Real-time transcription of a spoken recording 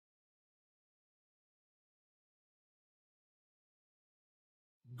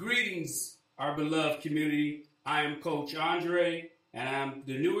Greetings, our beloved community. I am Coach Andre, and I'm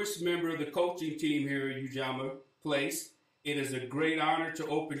the newest member of the coaching team here at Ujamaa Place. It is a great honor to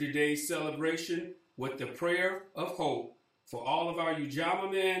open today's celebration with the prayer of hope for all of our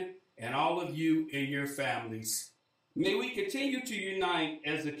Ujamaa men and all of you and your families. May we continue to unite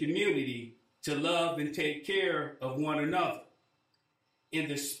as a community to love and take care of one another in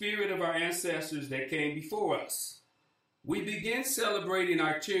the spirit of our ancestors that came before us. We begin celebrating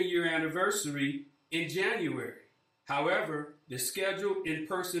our 10-year anniversary in January. However, the scheduled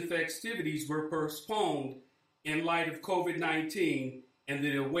in-person festivities were postponed in light of COVID-19 and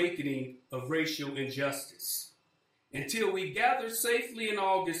the awakening of racial injustice. Until we gather safely in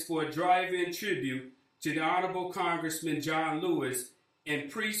August for a drive-in tribute to the Honorable Congressman John Lewis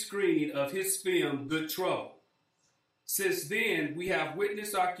and pre-screening of his film, Good Trouble. Since then, we have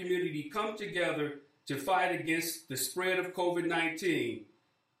witnessed our community come together to fight against the spread of COVID-19,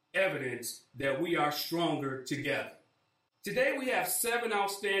 evidence that we are stronger together. Today, we have 7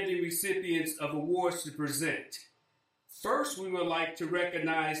 outstanding recipients of awards to present. First, we would like to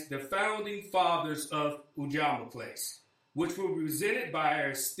recognize the founding fathers of Ujamaa Place, which will be presented by our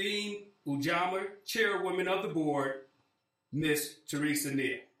esteemed Ujamaa Chairwoman of the Board, Ms. Teresa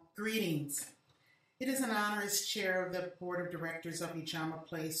Neal. Greetings. It is an honor as chair of the Board of Directors of Ujamaa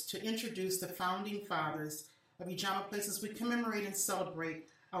Place to introduce the founding fathers of Ujamaa Place as we commemorate and celebrate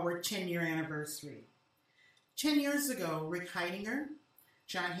our 10-year anniversary. 10 years ago, Rick Heidinger,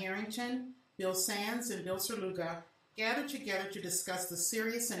 John Harrington, Bill Sands, and Bill Serluga gathered together to discuss the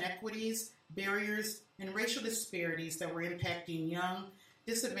serious inequities, barriers, and racial disparities that were impacting young,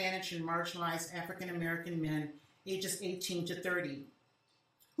 disadvantaged, and marginalized African American men ages 18 to 30,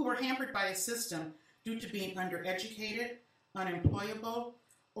 who were hampered by a system due to being undereducated, unemployable,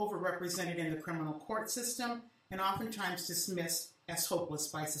 overrepresented in the criminal court system, and oftentimes dismissed as hopeless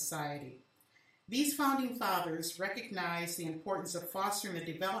by society. These founding fathers recognized the importance of fostering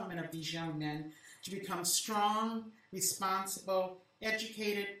the development of these young men to become strong, responsible,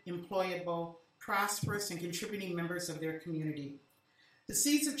 educated, employable, prosperous, and contributing members of their community. The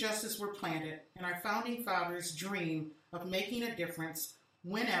seeds of justice were planted, and our founding fathers' dream of making a difference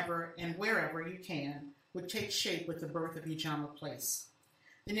whenever and wherever you can would take shape with the birth of Ujamaa Place.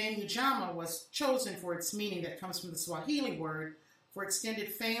 The name Ujamaa was chosen for its meaning that comes from the Swahili word for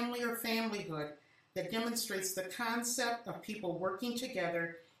extended family or familyhood that demonstrates the concept of people working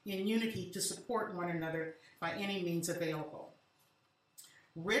together in unity to support one another by any means available.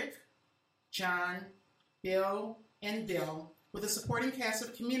 Rick, John, Bill, and Bill, with a supporting cast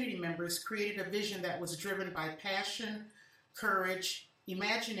of community members, created a vision that was driven by passion, courage,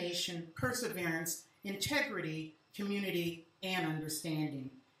 imagination, perseverance, integrity, community, and understanding.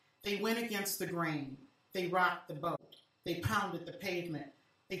 They went against the grain. They rocked the boat. They pounded the pavement.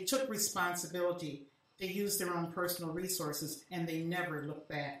 They took responsibility. They used their own personal resources, and they never looked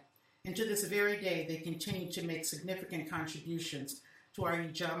back. And to this very day, they continue to make significant contributions to our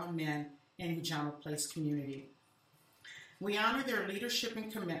Ujamaa men and Ujamaa Place community. We honor their leadership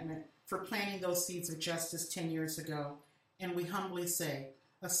and commitment for planting those seeds of justice 10 years ago, and we humbly say,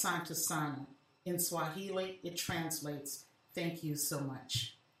 Asante Sana. In Swahili, it translates, thank you so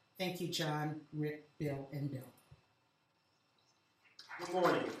much. Thank you, John, Rick, Bill, and Bill. Good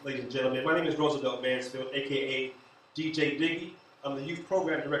morning, ladies and gentlemen. My name is Roosevelt Mansfield, a.k.a. DJ Diggy. I'm the Youth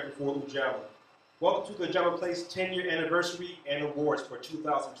Program Director for Ujamaa. Welcome to the Ujamaa Place 10-year anniversary and awards for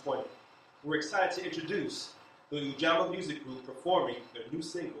 2020. We're excited to introduce the Ujamaa Music Group performing their new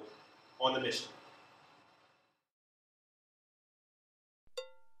single, On the Mission.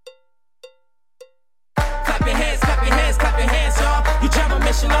 Clap your hands, clap your hands, clap your hands, y'all. Ujamaa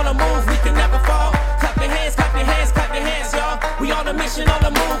mission on the move, we can never fall. Clap your hands, clap your hands, clap your hands, y'all. We on a mission on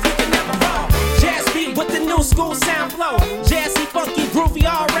the move, we can never fall. Jazz beat with the new school sound flow. Jazzy, funky, groovy,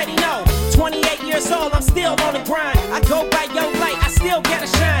 already know. 28 years old, I'm still on the grind. I go by your light, I still gotta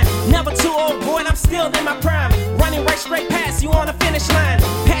shine. Never too old, boy, and I'm still in my prime. Running right straight past you on the finish line.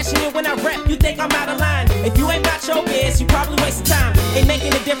 Passionate when I rap, you think I'm out of line. If you ain't got your biz, you probably wasting time. Ain't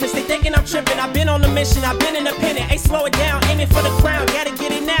making a difference, they thinking I'm tripping. I've been on the mission, I've been independent. Hey, slow it down, aiming for the crown. Gotta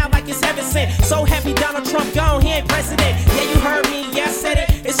get it now like it's heaven sent. So happy Donald Trump gone, he ain't president. Yeah, you heard me, yeah, I said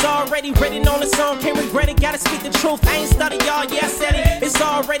it. It's already written on the song, can't regret it. Gotta speak the truth, I ain't studied y'all, yeah, I said it. It's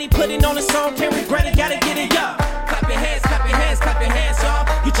already put it on the song, can't regret it. Gotta get it, yeah. Clap your hands, clap your hands, clap your hands, y'all.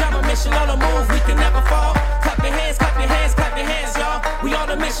 Ujamaa mission on the move, we can never fall. Clap your hands, clap your hands, clap your hands, y'all. We on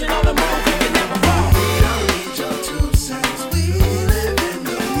the mission on the move, we can never fall. We don't need your 2 cents, we live in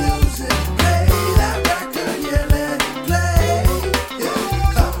the music. Play that record, yeah, let it play. Yeah,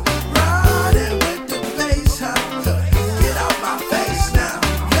 come riding with the bass, huh? Get out my face now.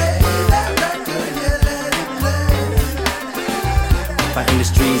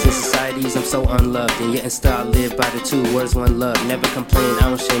 so unloved, and yet and still I live by the 2 words, one love. Never complain, I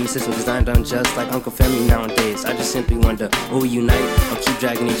don't shame the system, cause I ain't done just like Uncle Family nowadays. I just simply wonder, will we unite or keep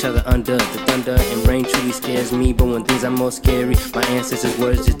dragging each other under? The thunder and rain truly scares me, but when things are most scary, my ancestors'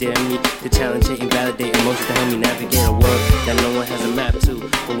 words just dare me to challenge it and validate emotions to help me navigate a world that no one has a map to,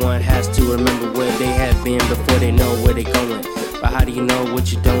 but one has to remember where they have been before they know where they're going. But how do you know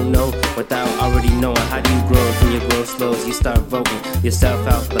what you don't know without already knowing? How do you grow from your growth slows? You start voting yourself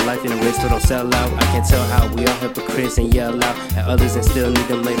out, but life in a race, so don't sell out. I can tell how we all hypocrites and yell out at others and still need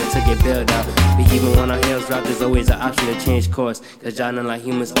them later to get bailed out. But even when our heels drop, there's always an option to change course, cause y'all know like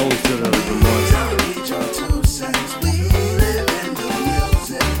humans always feel the remorse. Don't need your 2 cents. We live in the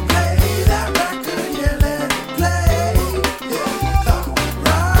music. Play that record, yeah, let it play. Yeah,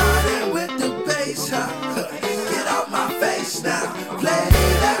 riding with the bass, get out my face now. Play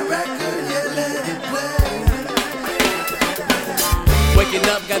that record, yeah, let it play. Waking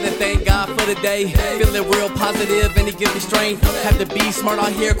up, gotta thank God for the day. Feeling real positive and he give me strength. Have to be smart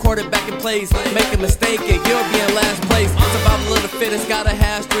out here, quarterbacking plays. Make a mistake and you'll be in last place. Survival of the fittest, gotta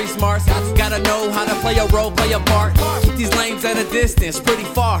have street smarts. Gotta know how to play a role, play a part. Keep these lanes at a distance, pretty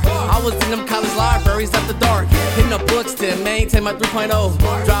far. I was in them college libraries after dark, hitting the books to maintain my 3.0.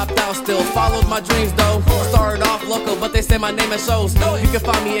 Dropped out, still followed my dreams though. Started off local, but they say my name at shows. You can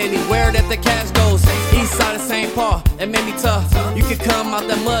find me anywhere that the cash goes. East side of St. Paul, it made me tough. You could come out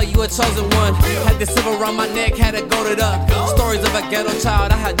the mud, you a chosen one. Had the silver around my neck, had it goated up. Stories of a ghetto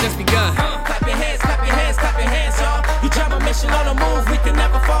child, I had just begun. Clap your hands, clap your hands, clap your hands, y'all. You drive my mission on the move, we can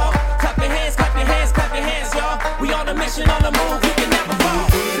never fall. Clap your hands, clap your hands, clap your hands, y'all. We on a mission on the move, we can never fall.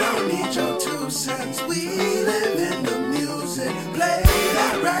 We don't need your 2 cents. We live in the music. Play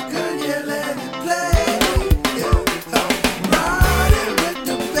that record, yeah, let it play. Yeah, riding with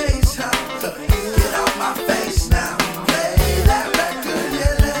the bass, get out my face now. Play that record,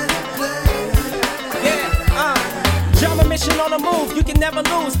 yeah, let it play. Yeah, Jama mission on the move, you can never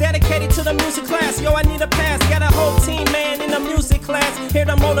lose. Dedicated to the music class, yo, I need a pass. Got a whole team, man, in the music class. Here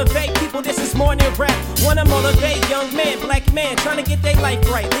to motivate people, this is more than rap. Wanna motivate young men, black men, trying to get their life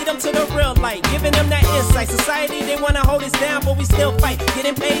right. Lead them to the real light, giving them that insight. Society, they wanna hold us down, but we still fight.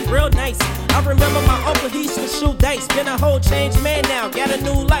 Getting paid real nice. I remember my uncle, he used to shoot dice. Been a whole changed man now, got a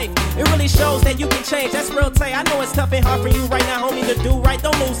new life. It really shows that you can change, that's real tight. I know it's tough and hard for you right now, homie, to do right.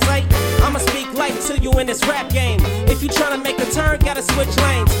 Don't lose sight. I'ma speak life to you in this rap game. If you tryna make a turn, gotta switch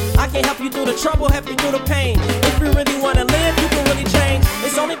lanes. I can help you through the trouble, help you through the pain. If you really wanna live, you can really change.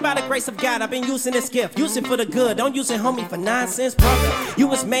 It's only by the grace of God I've been using this gift. Use it for the good, don't use it, homie, for nonsense, brother. You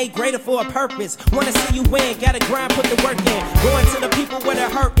was made greater for a purpose. Wanna see you win, gotta grind, put the work in. Going to the people where the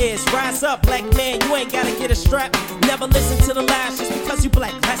hurt is. Rise up, black man, you ain't gotta get a strap. Never listen to the lies just because you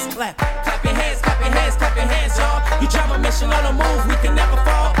black. Let's clap. Clap your hands, clap your hands, clap your hands, y'all. You drive a mission on the move, we can never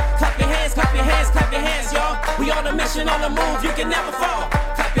fall. Clap your hands, clap your hands, clap your hands, y'all. We on a mission on the move, you can never fall.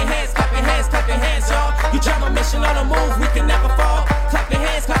 Clap your hands, clap your hands, clap your hands, y'all. You drive a mission on the move, we can never fall. Clap your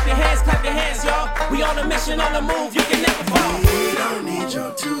hands, clap your hands, clap your hands, y'all. We on a mission on the move, you can never fall. We don't need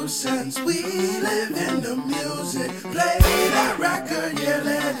your 2 cents. We live in the music. Play that record, yeah,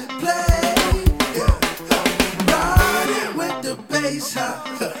 let it play. Yeah, riding with the bass,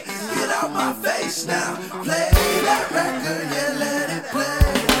 get out my face now. Play that record, yeah, let it play.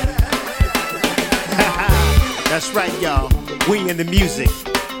 That's right, y'all. We in the music.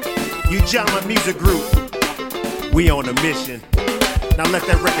 Ujamaa Music Group. We on a mission. Now let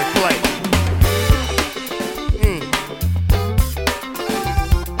that record play.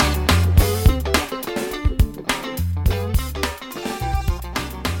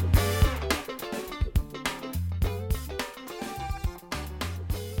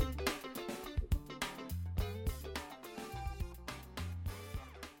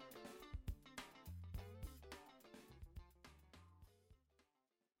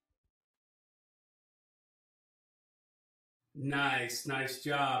 Nice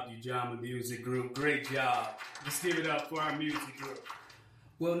job, Ujamaa Music Group. Great job. Let's give it up for our music group.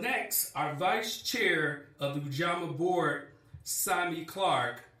 Well, next, our Vice Chair of the Ujamaa Board, Sami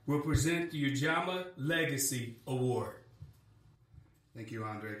Clark, will present the Ujamaa Legacy Award. Thank you,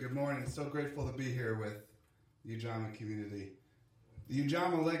 Andre. Good morning. So grateful to be here with the Ujamaa community. The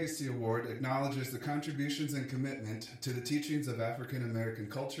Ujamaa Legacy Award acknowledges the contributions and commitment to the teachings of African American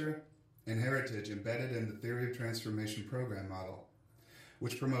culture and heritage embedded in the Theory of Transformation program model,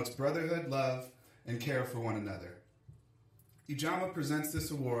 which promotes brotherhood, love, and care for one another. Ujamaa presents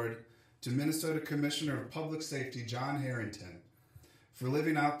this award to Minnesota Commissioner of Public Safety John Harrington for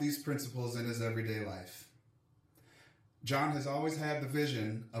living out these principles in his everyday life. John has always had the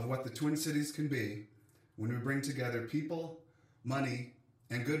vision of what the Twin Cities can be when we bring together people, money,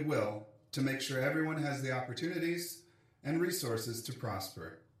 and goodwill to make sure everyone has the opportunities and resources to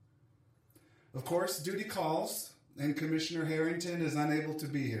prosper. Of course, duty calls, and Commissioner Harrington is unable to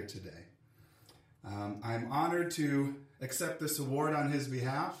be here today. I'm honored to accept this award on his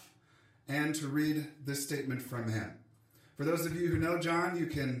behalf and to read this statement from him. For those of you who know John, you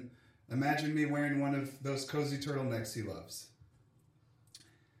can imagine me wearing one of those cozy turtlenecks he loves.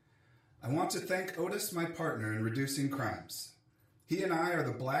 I want to thank Otis, my partner in reducing crimes. He and I are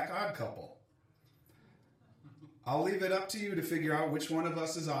the black odd couple. I'll leave it up to you to figure out which one of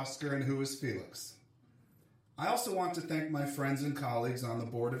us is Oscar and who is Felix. I also want to thank my friends and colleagues on the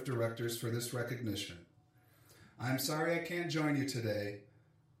board of directors for this recognition. I'm sorry I can't join you today,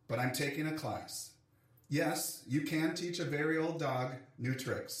 but I'm taking a class. Yes, you can teach a very old dog new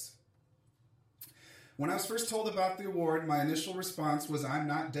tricks. When I was first told about the award, my initial response was, I'm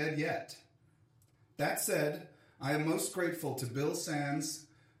not dead yet. That said, I am most grateful to Bill Sands,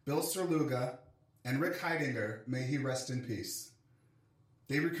 Bill Serluga, and Rick Heidinger, may he rest in peace.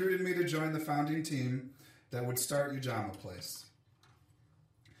 They recruited me to join the founding team that would start Ujamaa Place.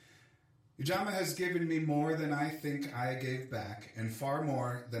 Ujamaa has given me more than I think I gave back, and far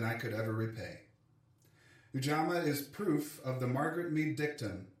more than I could ever repay. Ujamaa is proof of the Margaret Mead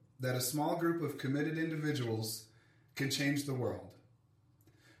dictum that a small group of committed individuals can change the world.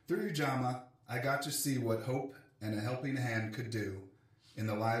 Through Ujamaa, I got to see what hope and a helping hand could do in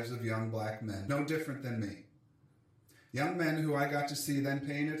the lives of young black men, no different than me. Young men who I got to see then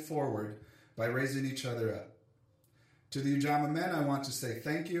paying it forward by raising each other up. To the Ujamaa men, I want to say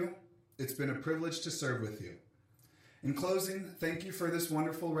thank you. It's been a privilege to serve with you. In closing, thank you for this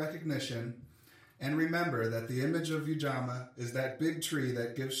wonderful recognition, and remember that the image of Ujamaa is that big tree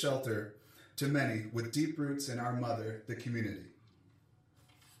that gives shelter to many with deep roots in our mother, the community.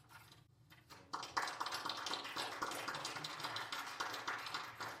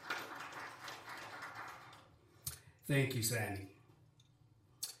 Thank you, Sandy.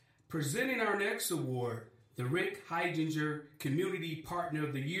 Presenting our next award, the Rick Heidinger Community Partner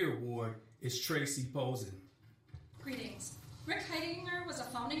of the Year Award, is Tracy Posen. Greetings. Rick Heidinger was a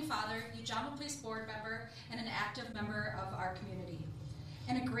founding father, Ujamaa Place board member, and an active member of our community,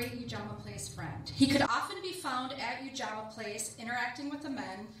 and a great Ujamaa Place friend. He could often be found at Ujamaa Place interacting with the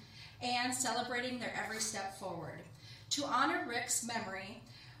men and celebrating their every step forward. To honor Rick's memory,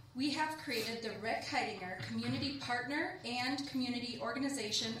 we have created the Rick Heidinger Community Partner and Community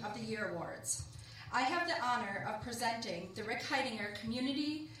Organization of the Year Awards. I have the honor of presenting the Rick Heidinger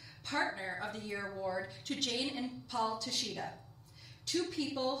Community Partner of the Year Award to Jane and Paul Tashida, two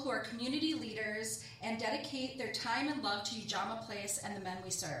people who are community leaders and dedicate their time and love to Ujamaa Place and the men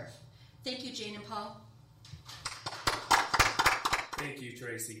we serve. Thank you, Jane and Paul. Thank you,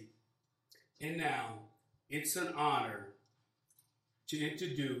 Tracy. And now, it's an honor to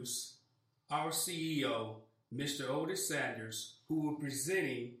introduce our CEO, Mr. Otis Sanders, who will be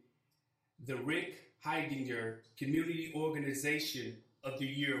presenting the Rick Heidinger Community Organization of the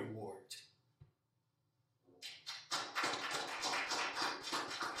Year Award.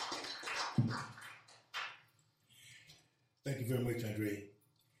 Thank you very much, Andre.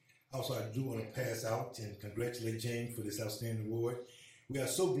 Also, I do want to pass out and congratulate Jane for this outstanding award. We are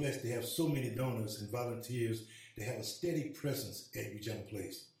so blessed to have so many donors and volunteers to have a steady presence at Ujamaa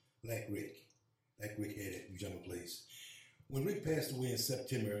Place, like Rick had at Ujamaa Place. When Rick passed away in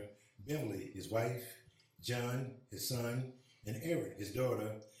September, Beverly, his wife, John, his son, and Erin, his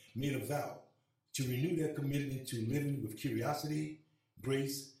daughter, made a vow to renew their commitment to living with curiosity,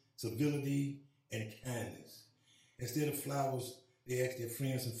 grace, civility, and kindness. Instead of flowers, they asked their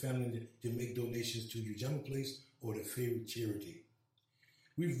friends and family to make donations to Ujamaa Place or their favorite charity.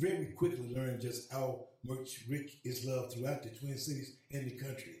 We very quickly learned just how much Rick is loved throughout the Twin Cities and the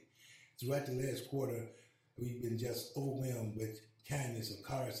country. Throughout the last quarter, we've been just overwhelmed with kindness of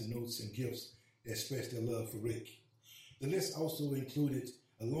cards and notes and gifts that express their love for Rick. The list also included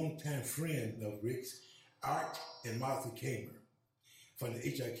a longtime friend of Rick's, Art and Martha Kamer, from the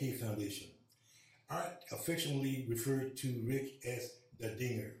HRK Foundation. Art affectionately referred to Rick as the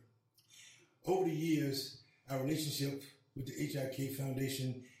Dinger. Over the years, our relationship with the HRK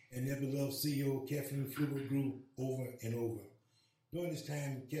Foundation and their beloved CEO, Kathleen Fluger, grew over and over. During this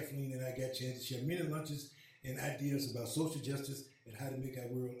time, Kathleen and I got a chance to share many lunches and ideas about social justice and how to make our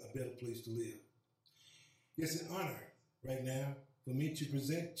world a better place to live. It's an honor right now for me to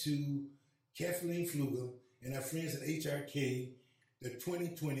present to Kathleen Fluger and our friends at HRK the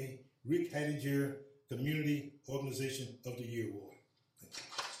 2020 Rick Heidinger Community Organization of the Year Award.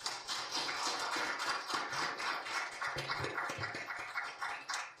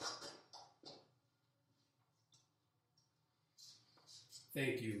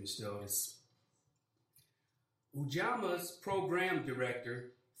 Thank you, Mr. Otis. Ujaama's program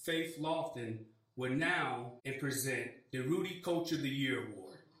director, Faith Lofton, will now present the Rudy Coach of the Year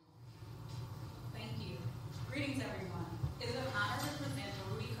Award. Thank you. Greetings, everyone. It is an honor to present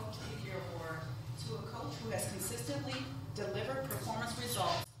the Rudy Coach of the Year Award to a coach who has consistently delivered performance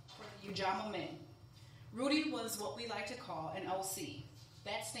results for the Ujaama men. Rudy was what we like to call an OC.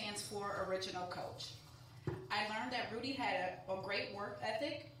 That stands for Original Coach. I learned that Rudy had a great work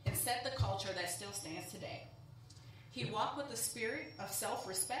ethic and set the culture that still stands today. He walked with the spirit of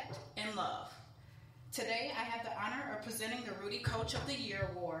self-respect and love. Today, I have the honor of presenting the Rudy Coach of the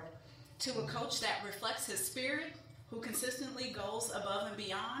Year Award to a coach that reflects his spirit, who consistently goes above and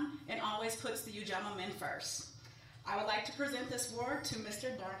beyond and always puts the Ujaama men first. I would like to present this award to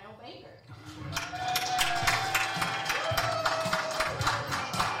Mr. Darnell Baker.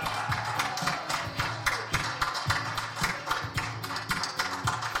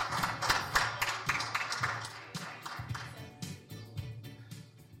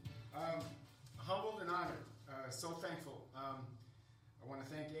 Humbled and honored, so thankful. I want to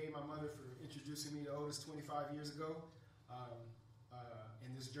thank Abe, my mother, for introducing me to Otis 25 years ago.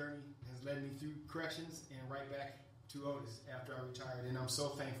 And this journey has led me through corrections and right back to Otis after I retired, and I'm so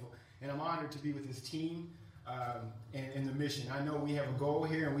thankful. And I'm honored to be with his team and the mission. I know we have a goal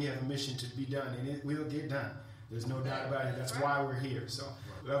here and we have a mission to be done, and it will get done. There's no doubt about it. That's why we're here. So,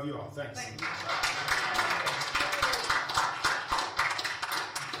 love you all. Thanks. Thank you.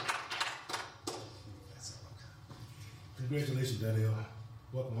 Congratulations, Daniel.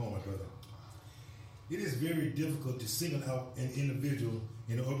 Welcome home, my brother. It is very difficult to single out an individual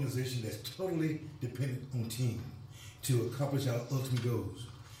in an organization that's totally dependent on team to accomplish our ultimate goals.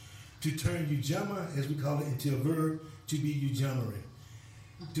 To turn Ujaama, as we call it, into a verb, to be Ujaamering.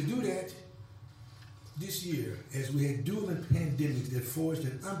 To do that this year, as we had dueling pandemics that forged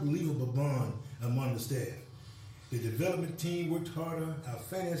an unbelievable bond among the staff. The development team worked harder, our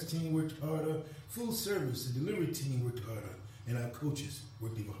finance team worked harder, food service and delivery team worked harder, and our coaches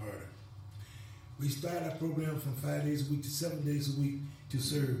worked even harder. We started our program from 5 days a week to 7 days a week to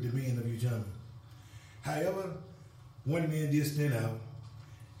serve the men of Ujaama. However, one man did stand out.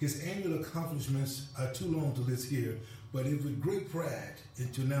 His annual accomplishments are too long to list here, but it was with great pride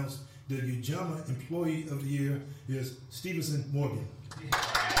and to announce the Ujaama Employee of the Year is Stevenson Morgan.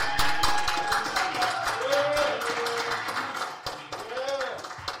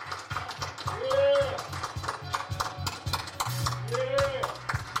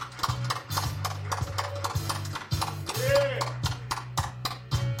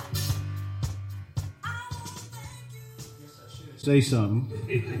 Say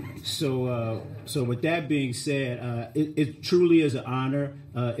something. So with that being said, it truly is an honor.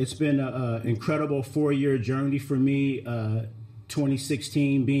 It's been an incredible 4-year journey for me,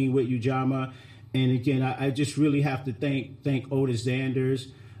 2016 being with Ujaama. And again, I just really have to thank Otis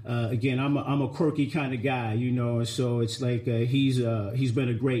Zanders. Again, I'm a quirky kind of guy, you know, and so it's like he's been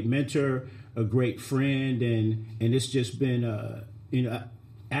a great mentor, a great friend, and it's just been,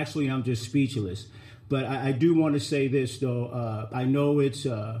 actually I'm just speechless. But I do want to say this, though. I know it's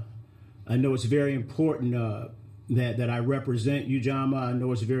very important that I represent Ujaama. I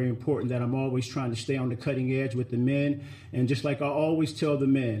know it's very important that I'm always trying to stay on the cutting edge with the men. And just like I always tell the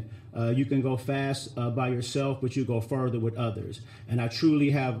men, you can go fast by yourself, but you go further with others. And I truly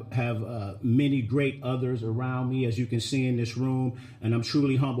have many great others around me, as you can see in this room. And I'm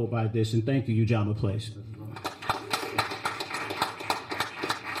truly humbled by this. And thank you, Ujaama Place.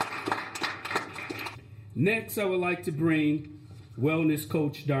 Next, I would like to bring Wellness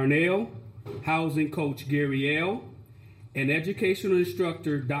Coach Darnell, Housing Coach Gary L., and Educational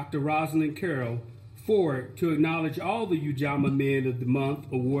Instructor Dr. Rosalind Carroll forward to acknowledge all the Ujaama Men of the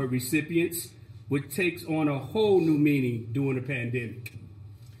Month award recipients, which takes on a whole new meaning during the pandemic.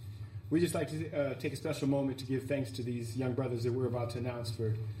 We'd just like to take a special moment to give thanks to these young brothers that we're about to announce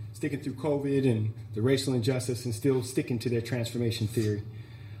for sticking through COVID and the racial injustice and still sticking to their transformation theory.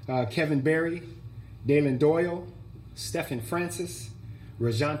 Kevin Berry, Dalen Doyle, Stephen Francis,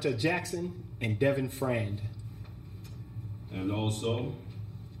 Rajanta Jackson, and Devin Frand. And also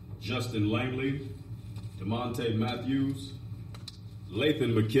Justin Langley, DeMonte Matthews,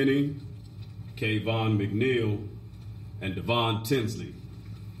 Lathan McKinney, Kayvon McNeil, and Devon Tinsley.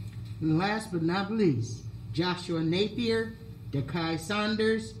 And last but not least, Joshua Napier, Dakai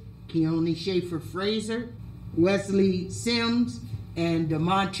Saunders, Keone Schaefer Fraser, Wesley Sims, and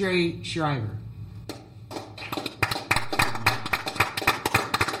DeMontre Shriver.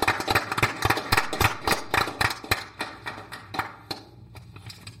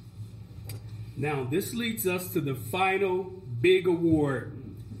 Now, this leads us to the final big award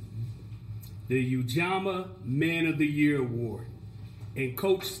the Ujamaa Man of the Year Award. And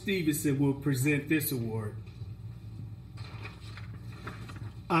Coach Stevenson will present this award.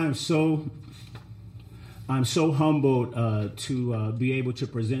 I'm so humbled to be able to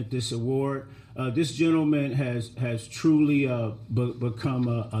present this award. This gentleman has truly become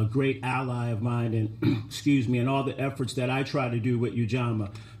a great ally of mine, and excuse me, and all the efforts that I try to do with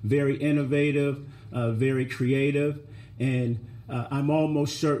Ujamaa. Very innovative, very creative, and I'm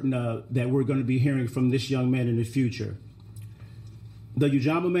almost certain that we're going to be hearing from this young man in the future. The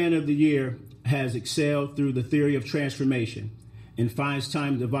Ujamaa Man of the Year has excelled through the theory of transformation and finds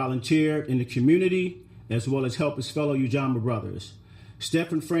time to volunteer in the community as well as help his fellow Ujamaa brothers.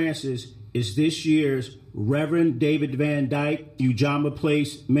 Stephen Francis is this year's Reverend David Van Dyke Ujamaa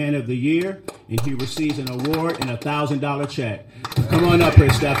Place Man of the Year, and he receives an award and a $1,000 check. Come on up here,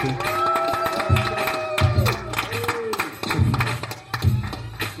 Stephen.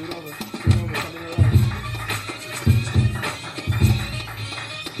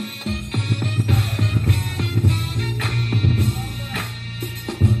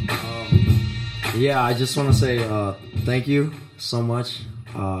 Yeah, I just want to say thank you so much.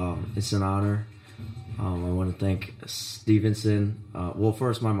 It's an honor. I want to thank Stevenson. Well,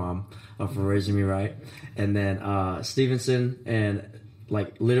 first my mom for raising me right, and then Stevenson and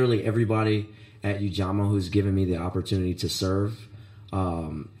like literally everybody at Ujamaa who's given me the opportunity to serve.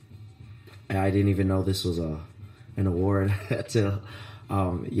 I didn't even know this was an award until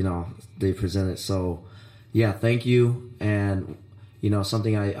they presented. So yeah, thank you. And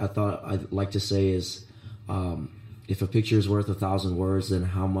something I thought I'd like to say is, if a picture is worth 1,000 words, then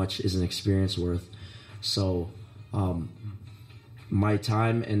how much is an experience worth? So, my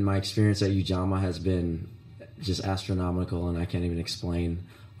time and my experience at Ujamaa has been just astronomical, and I can't even explain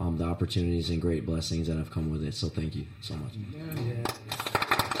the opportunities and great blessings that have come with it. So, thank you so much. Yeah.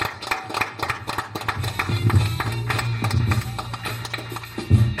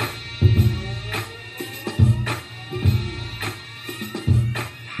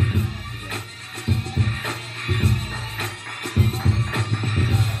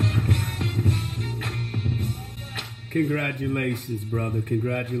 Congratulations, brother.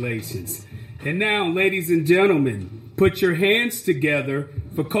 Congratulations. And now, ladies and gentlemen, put your hands together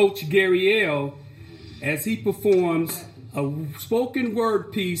for Coach Gary L. as he performs a spoken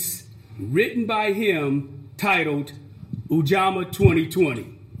word piece written by him titled Ujamaa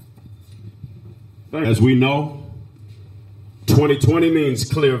 2020. As we know, 2020 means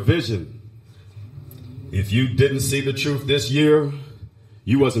clear vision. If you didn't see the truth this year,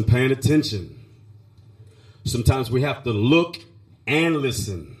 you wasn't paying attention. Sometimes we have to look and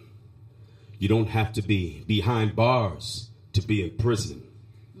listen. You don't have to be behind bars to be in prison.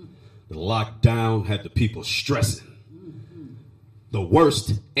 The lockdown had the people stressing. The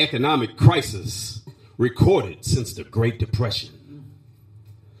worst economic crisis recorded since the Great Depression.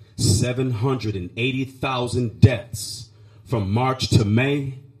 780,000 deaths from March to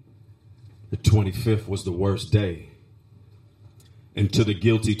May. The 25th was the worst day. And to the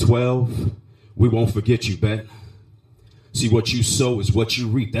guilty 12, we won't forget you, Bet. See, what you sow is what you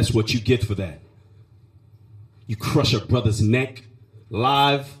reap. That's what you get for that. You crush a brother's neck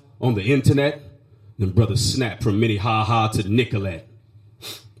live on the internet, then brother snap from Minnehaha to Nicolette.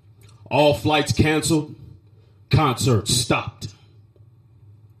 All flights canceled, concerts stopped.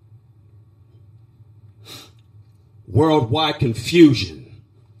 Worldwide confusion,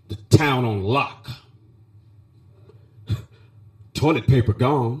 the town on lock. Toilet paper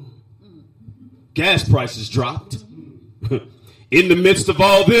gone. Gas prices dropped. In the midst of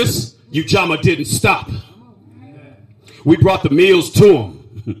all this, Ujamaa didn't stop. We brought the meals to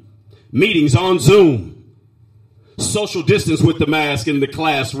them. Meetings on Zoom. Social distance with the mask in the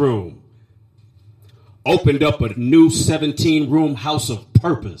classroom. Opened up a new 17-room house of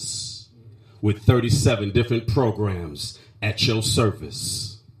purpose with 37 different programs at your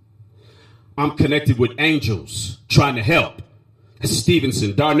service. I'm connected with angels trying to help.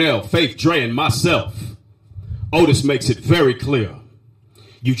 Stevenson, Darnell, Faith, Dre, and myself. Otis makes it very clear.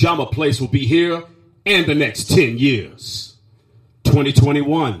 Ujamaa Place will be here and the next 10 years.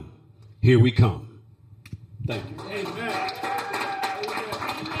 2021, here we come. Thank you. Amen.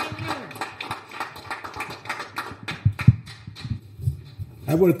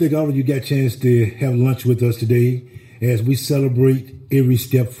 I want to thank all of you got a chance to have lunch with us today as we celebrate Every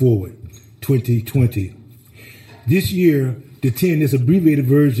Step Forward 2020. This year, the 10 is an abbreviated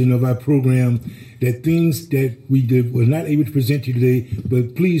version of our program that things that we were not able to present to you today,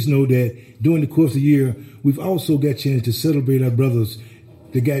 but please know that during the course of the year, we've also got a chance to celebrate our brothers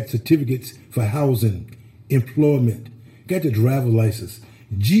that got certificates for housing, employment, got the driver license,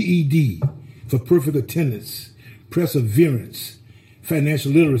 GED, for perfect attendance, perseverance,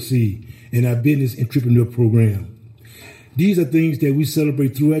 financial literacy, and our business entrepreneur program. These are things that we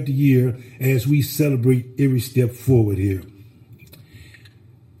celebrate throughout the year as we celebrate every step forward here.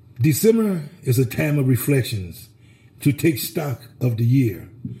 December is a time of reflections, to take stock of the year,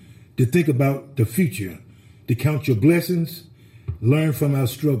 to think about the future, to count your blessings, learn from our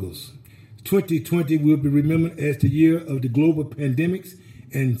struggles. 2020 will be remembered as the year of the global pandemics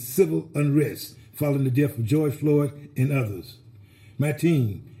and civil unrest following the death of George Floyd and others. My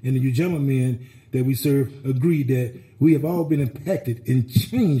team and the Ujamaa men that we serve agree that we have all been impacted and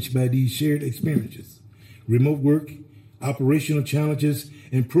changed by these shared experiences. Remote work, operational challenges,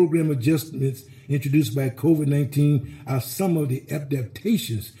 and program adjustments introduced by COVID-19 are some of the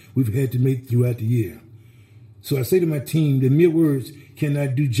adaptations we've had to make throughout the year. So I say to my team that mere words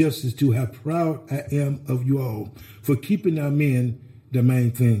cannot do justice to how proud I am of you all for keeping our men the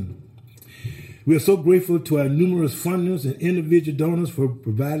main thing. We are so grateful to our numerous funders and individual donors for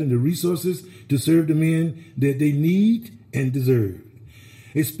providing the resources to serve the men that they need and deserve.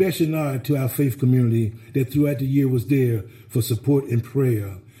 A special nod to our faith community that throughout the year was there for support and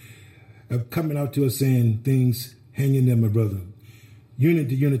prayer, coming out to us saying things, hang in there, my brother.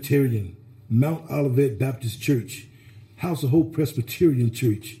 Unity Unitarian, Mount Olivet Baptist Church, House of Hope Presbyterian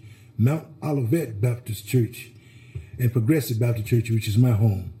Church, Mount Olivet Baptist Church, and Progressive Baptist Church, which is my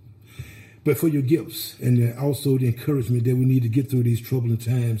home. But for your gifts and also the encouragement that we need to get through these troubling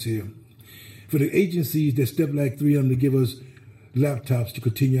times here. For the agencies that step like 3M to give us laptops to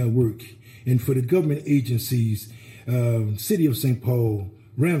continue our work. And for the government agencies, City of St. Paul,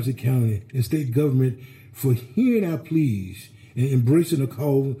 Ramsey County, and state government for hearing our pleas and embracing the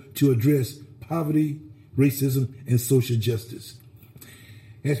call to address poverty, racism, and social justice.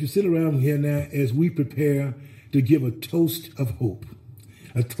 As we sit around here now, as we prepare to give a toast of hope,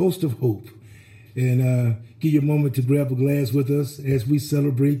 and give you a moment to grab a glass with us as we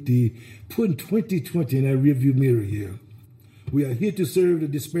celebrate the putting 2020 in our rearview mirror here. We are here to serve the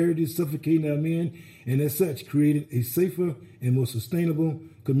disparities suffocating our men, and as such, creating a safer and more sustainable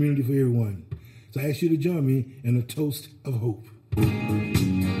community for everyone. So I ask you to join me in a toast of hope.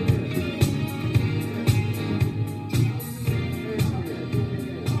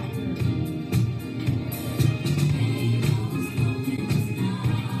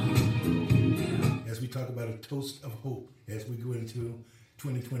 Toast of hope as we go into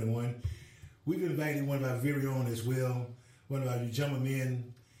 2021. We've invited one of our very own as well, one of our Ujamaa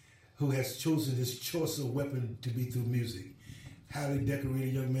men who has chosen this choicer weapon to be through music. Highly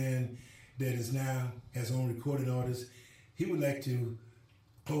decorated young man that is now his own recording artist. He would like to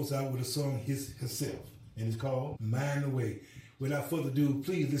close out with a song himself, and it's called Mind Away. Without further ado,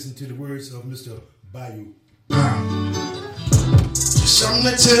 please listen to the words of Mr. Bayou.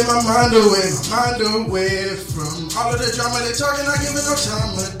 Something to take my mind away from all of the drama they talking. I give it no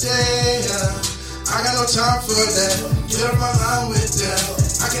time a day. I got no time for that. Get up my line with that.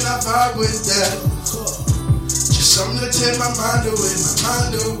 I cannot vibe with that. Just something to take my mind away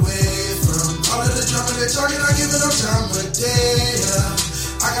from all of the drama they talking. I give it no time a day.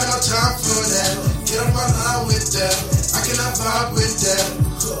 I got no time for that. Get up my line with that. I cannot vibe with that.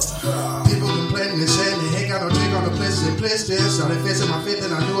 People complaining and saying they ain't got no take on the places they placed in. So they facing my faith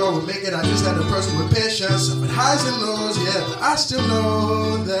and I knew I would make it. I just had to person with patience. Suffered highs and lows, yeah, but I still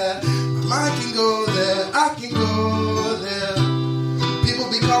know that my mind can go there. I can go there. People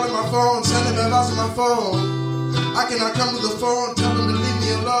be calling my phone, sending messages on my phone. I cannot come to the phone, tell them to leave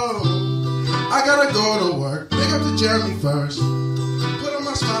me alone. I gotta go to work, pick up to Jeremy first. Put on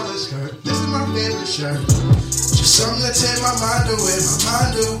my smiling skirt, this is my favorite shirt. Just something to take my mind away from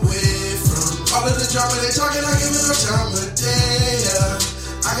all of the drama they talking. I give it no time a day.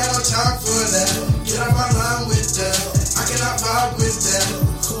 I got no time for that. Get off my line with that. I cannot vibe with that.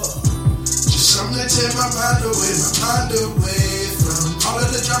 Just something to take my mind away from all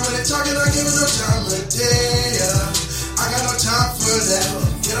of the drama they talking. I give it no time a day. I got no time for that.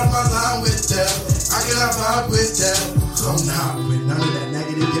 Get off my line with that. I cannot vibe with that. I'm not with none of that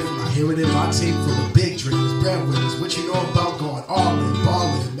negative different. I hear it in my tape full of big drinkers, breadwinners. What you know about going all in,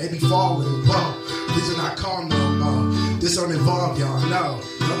 balling, maybe falling. Whoa, these are not calm no more. This don't involve y'all, no.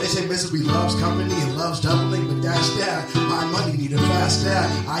 They say misery loves company and loves doubling, but that's that. My money need a fast that.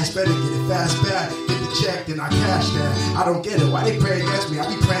 I spend it, get it fast back. Get the check, then I cash that. I don't get it. Why they pray against me? I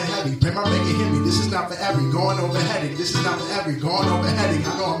be praying heavy. Pray my make it hit me. This is not for every going over heading. This is not for every going over heading.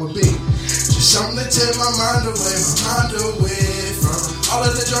 I know I'm a big. Just something to take my mind away from all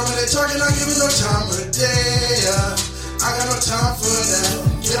of the drama they talking. I give it no time a day. I got no time for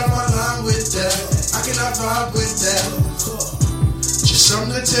that. Get off my line with that. I cannot vibe with that. Just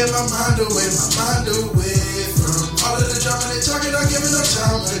Something to tear my mind away from all of the drama they talking, not giving no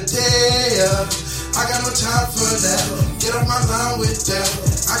time of day. I got no time for that. Get off my line with that.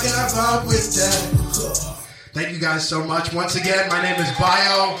 I cannot vibe with that. Thank you guys so much. Once again, my name is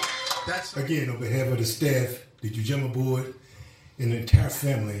Bio. Again, on behalf of the staff, the Ujamaa board, and the entire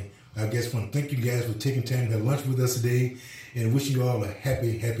family, I guess want to thank you guys for taking time to have lunch with us today and wish you all a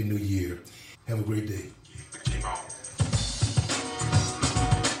happy, happy new year. Have a great day.